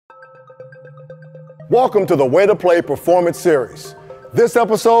Welcome to the Way to Play Performance Series. This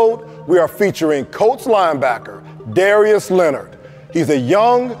episode, we are featuring Colts linebacker Darius Leonard. He's a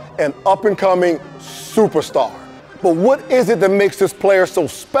young and up-and-coming superstar. But what is it that makes this player so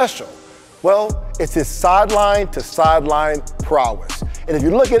special? Well, it's his sideline-to-sideline prowess. And if you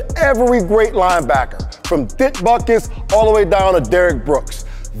look at every great linebacker, from Dick Butkus all the way down to Derrick Brooks,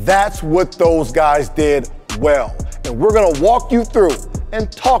 that's what those guys did well. And we're gonna walk you through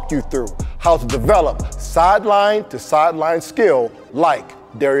and talk you through how to develop sideline-to-sideline skill like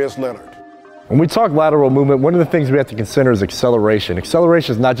Darius Leonard. When we talk lateral movement, one of the things we have to consider is acceleration.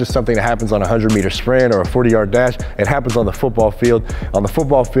 Acceleration is not just something that happens on a 100-meter sprint or a 40-yard dash. It happens on the football field. On the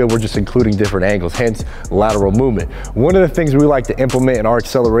football field, we're just including different angles, hence lateral movement. One of the things we like to implement in our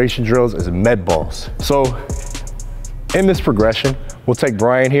acceleration drills is med balls. So in this progression, we'll take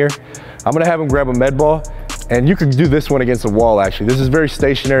Brian here. I'm gonna have him grab a med ball, and you can do this one against a wall actually. This is very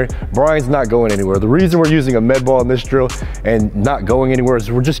stationary. Brian's not going anywhere. The reason we're using a med ball in this drill and not going anywhere is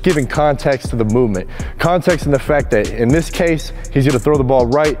we're just giving context to the movement. Context in the fact that in this case, he's gonna throw the ball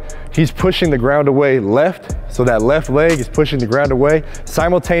right. He's pushing the ground away left, so that left leg is pushing the ground away.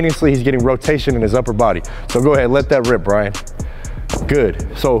 Simultaneously, he's getting rotation in his upper body. So go ahead, let that rip, Brian.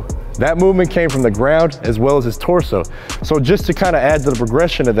 Good. So that movement came from the ground as well as his torso. So just to kind of add to the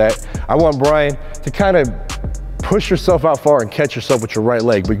progression of that, I want Brian to kind of push yourself out far and catch yourself with your right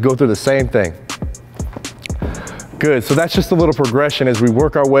leg, but go through the same thing. Good, so that's just a little progression as we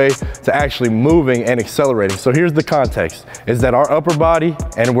work our way to actually moving and accelerating. So here's the context, is that our upper body,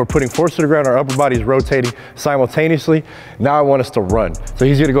 and we're putting force to the ground, our upper body is rotating simultaneously. Now I want us to run. So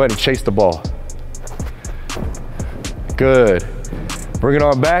he's gonna go ahead and chase the ball. Good. Bring it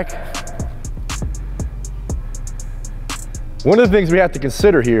on back. One of the things we have to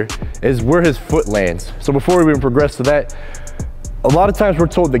consider here is where his foot lands. So before we even progress to that, a lot of times we're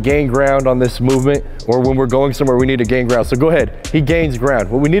told to gain ground on this movement, or when we're going somewhere we need to gain ground. So go ahead, he gains ground.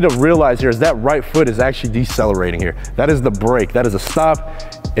 What we need to realize here is that right foot is actually decelerating here. That is the break, that is a stop.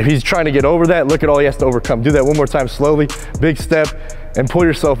 If he's trying to get over that, look at all he has to overcome. Do that one more time slowly, big step, and pull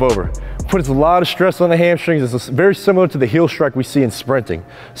yourself over. Puts a lot of stress on the hamstrings. It's very similar to the heel strike we see in sprinting.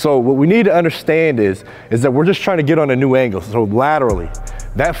 So what we need to understand is that we're just trying to get on a new angle. So laterally,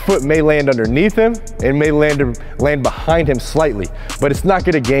 that foot may land underneath him and may land behind him slightly, but it's not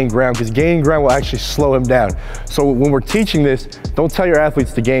gonna gain ground because gaining ground will actually slow him down. So when we're teaching this, don't tell your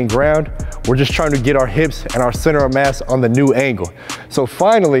athletes to gain ground. We're just trying to get our hips and our center of mass on the new angle. So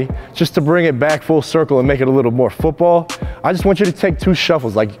finally, just to bring it back full circle and make it a little more football, I just want you to take 2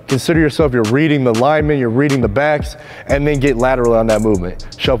 shuffles. Like consider yourself, you're reading the linemen, you're reading the backs, and then get lateral on that movement.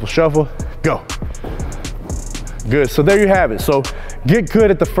 Shuffle, shuffle, go. Good, so there you have it. So get good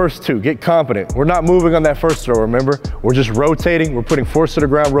at the first 2, get confident. We're not moving on that first throw, remember? We're just rotating, we're putting force to the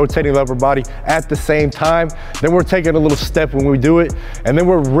ground, rotating the upper body at the same time. Then we're taking a little step when we do it, and then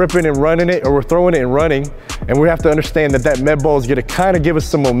we're ripping and running it, or we're throwing it and running. And we have to understand that that med ball is gonna kind of give us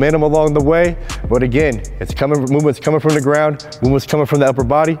some momentum along the way. But again, movement's coming from the ground, movement's coming from the upper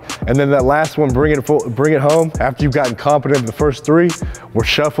body. And then that last one, bring it home. After you've gotten confident in the first 3, we're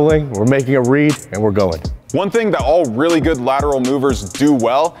shuffling, we're making a read, and we're going. One thing that all really good lateral movers do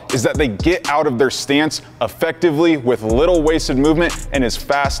well is that they get out of their stance effectively with little wasted movement and as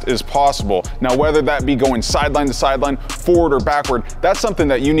fast as possible. Now, whether that be going sideline to sideline, forward or backward, that's something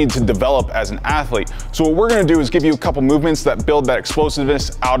that you need to develop as an athlete. So what we're gonna do is give you a couple movements that build that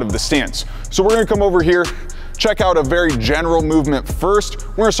explosiveness out of the stance. So we're gonna come over here, check out a very general movement first.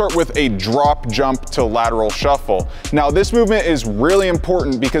 We're gonna start with a drop jump to lateral shuffle. Now this movement is really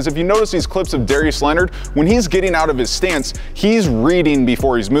important because if you notice these clips of Darius Leonard, when he's getting out of his stance, he's reading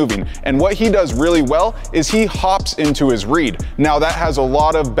before he's moving. And what he does really well is he hops into his read. Now that has a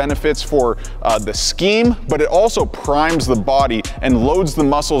lot of benefits for the scheme, but it also primes the body and loads the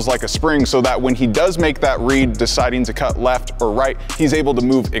muscles like a spring so that when he does make that read, deciding to cut left or right, he's able to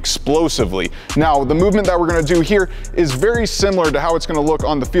move explosively. Now the movement that we're gonna do here is very similar to how it's gonna look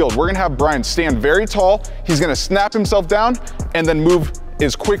on the field. We're gonna have Brian stand very tall, he's gonna snap himself down and then move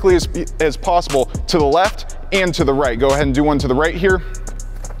as quickly as possible to the left and to the right. Go ahead and do one to the right here.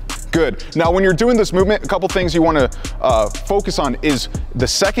 Good. Now, when you're doing this movement, a couple things you want to focus on is the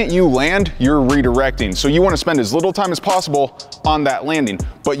second you land, you're redirecting. So you want to spend as little time as possible on that landing,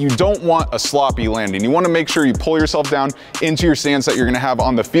 but you don't want a sloppy landing. You want to make sure you pull yourself down into your stance that you're going to have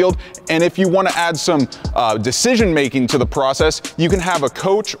on the field. And if you want to add some decision making to the process, you can have a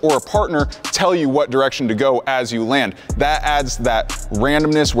coach or a partner tell you what direction to go as you land. That adds that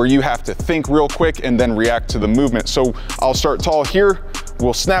randomness where you have to think real quick and then react to the movement. So I'll start tall here.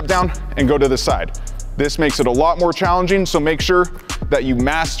 We'll snap down and go to the side. This makes it a lot more challenging, so make sure that you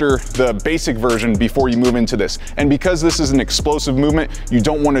master the basic version before you move into this. And because this is an explosive movement, you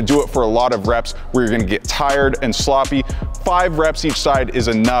don't want to do it for a lot of reps where you're going to get tired and sloppy. 5 reps each side is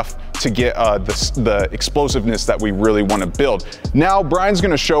enough to get the explosiveness that we really want to build. Now Brian's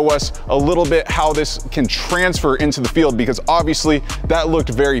going to show us a little bit how this can transfer into the field, because obviously that looked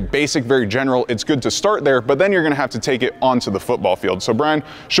very basic, very general. It's good to start there, but then you're going to have to take it onto the football field. So Brian,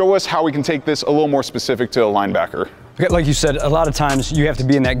 show us how we can take this a little more specific to a linebacker. Like you said, a lot of times you have to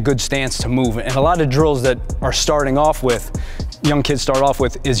be in that good stance to move, and a lot of drills that are starting off with, young kids start off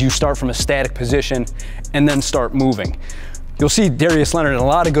with, is you start from a static position and then start moving. You'll see Darius Leonard and a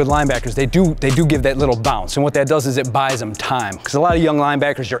lot of good linebackers, they do give that little bounce. And what that does is it buys them time. Because a lot of young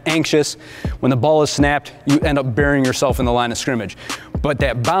linebackers, you're anxious. When the ball is snapped, you end up burying yourself in the line of scrimmage. But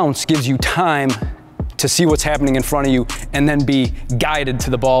that bounce gives you time to see what's happening in front of you and then be guided to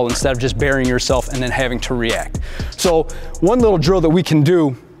the ball instead of just burying yourself and then having to react. So one little drill that we can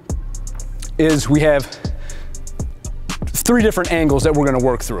do is we have 3 different angles that we're gonna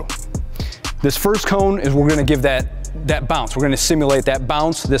work through. This first cone is we're gonna give that bounce. We're gonna simulate that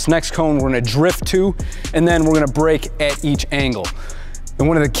bounce. This next cone we're gonna drift to, and then we're gonna break at each angle. And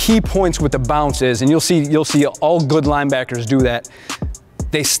one of the key points with the bounce is, and you'll see all good linebackers do that,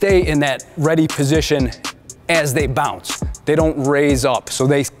 they stay in that ready position as they bounce. They don't raise up. So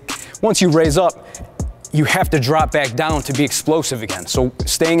once you raise up, you have to drop back down to be explosive again. So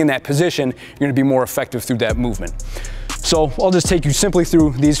staying in that position, you're gonna be more effective through that movement. So I'll just take you simply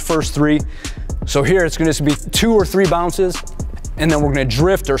through these first 3. So here it's going to be 2 or 3 bounces, and then we're going to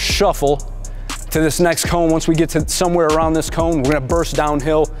drift or shuffle to this next cone. Once we get to somewhere around this cone, we're going to burst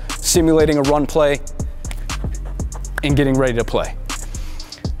downhill, simulating a run play and getting ready to play.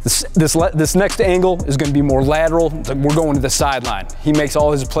 This next angle is going to be more lateral. We're going to the sideline. He makes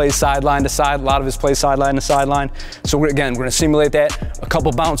all his plays sideline to side, a lot of his plays sideline to sideline. So again, we're going to simulate that, a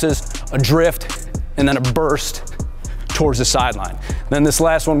couple bounces, a drift, and then a burst towards the sideline. Then this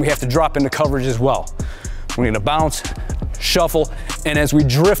last one, we have to drop into coverage as well. We're gonna bounce, shuffle, and as we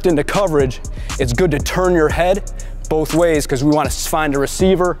drift into coverage, it's good to turn your head both ways because we want to find a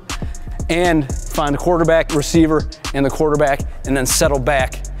receiver and find the quarterback, receiver, and the quarterback, and then settle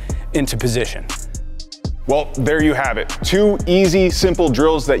back into position. Well, there you have it. 2 easy, simple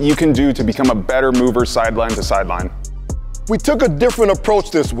drills that you can do to become a better mover sideline to sideline. We took a different approach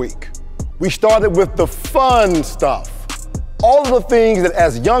this week. We started with the fun stuff. All of the things that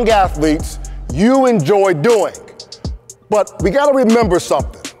as young athletes, you enjoy doing. But we gotta remember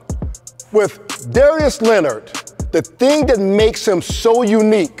something. With Darius Leonard, the thing that makes him so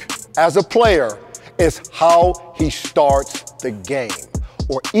unique as a player is how he starts the game,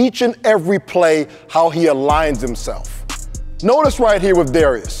 or each and every play, how he aligns himself. Notice right here with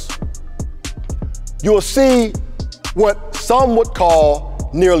Darius, you'll see what some would call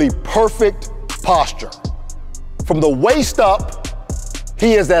nearly perfect posture. From the waist up,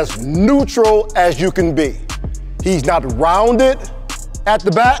 he is as neutral as you can be. He's not rounded at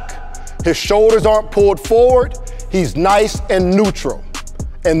the back. His shoulders aren't pulled forward. He's nice and neutral.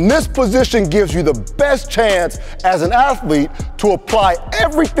 And this position gives you the best chance as an athlete to apply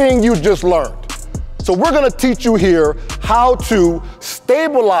everything you just learned. So we're gonna teach you here how to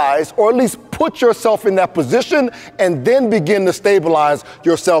stabilize, or at least put yourself in that position, and then begin to stabilize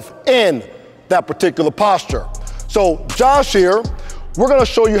yourself in that particular posture. So Josh here, we're gonna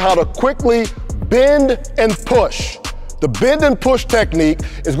show you how to quickly bend and push. The bend and push technique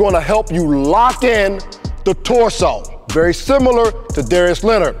is gonna help you lock in the torso, very similar to Darius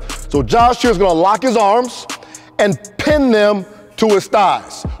Leonard. So Josh here is gonna lock his arms and pin them to his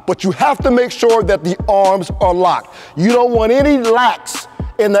thighs. But you have to make sure that the arms are locked. You don't want any lax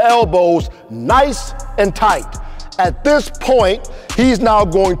in the elbows, nice and tight. At this point, he's now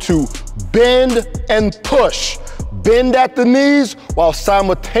going to bend and push. Bend at the knees while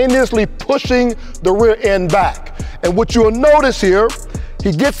simultaneously pushing the rear end back. And what you'll notice here,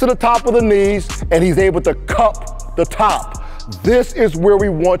 he gets to the top of the knees and he's able to cup the top. This is where we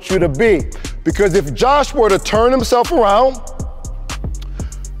want you to be. Because if Josh were to turn himself around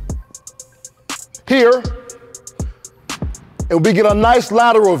here, and we get a nice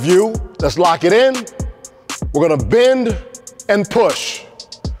lateral view, let's lock it in. We're gonna bend and push.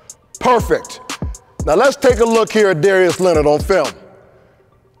 Perfect. Now let's take a look here at Darius Leonard on film.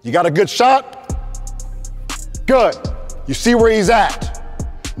 You got a good shot? Good. You see where he's at.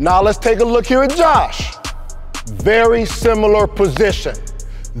 Now let's take a look here at Josh. Very similar position.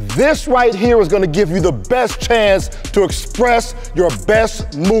 This right here is going to give you the best chance to express your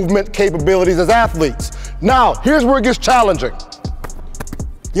best movement capabilities as athletes. Now, here's where it gets challenging.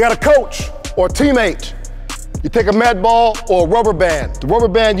 You got a coach or teammate You take a med ball or a rubber band. The rubber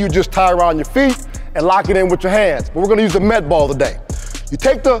band you just tie around your feet and lock it in with your hands. But we're gonna use the med ball today. You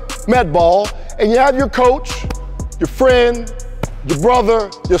take the med ball and you have your coach, your friend, your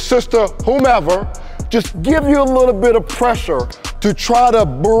brother, your sister, whomever, just give you a little bit of pressure to try to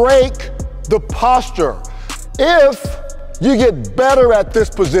break the posture. If you get better at this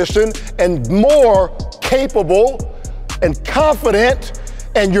position and more capable and confident,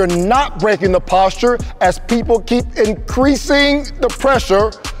 and you're not breaking the posture, as people keep increasing the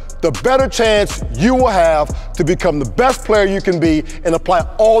pressure, the better chance you will have to become the best player you can be and apply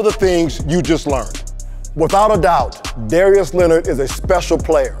all the things you just learned. Without a doubt, Darius Leonard is a special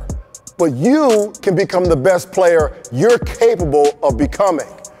player, but you can become the best player you're capable of becoming.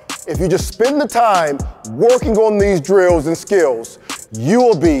 If you just spend the time working on these drills and skills, you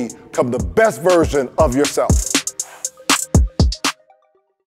will become the best version of yourself.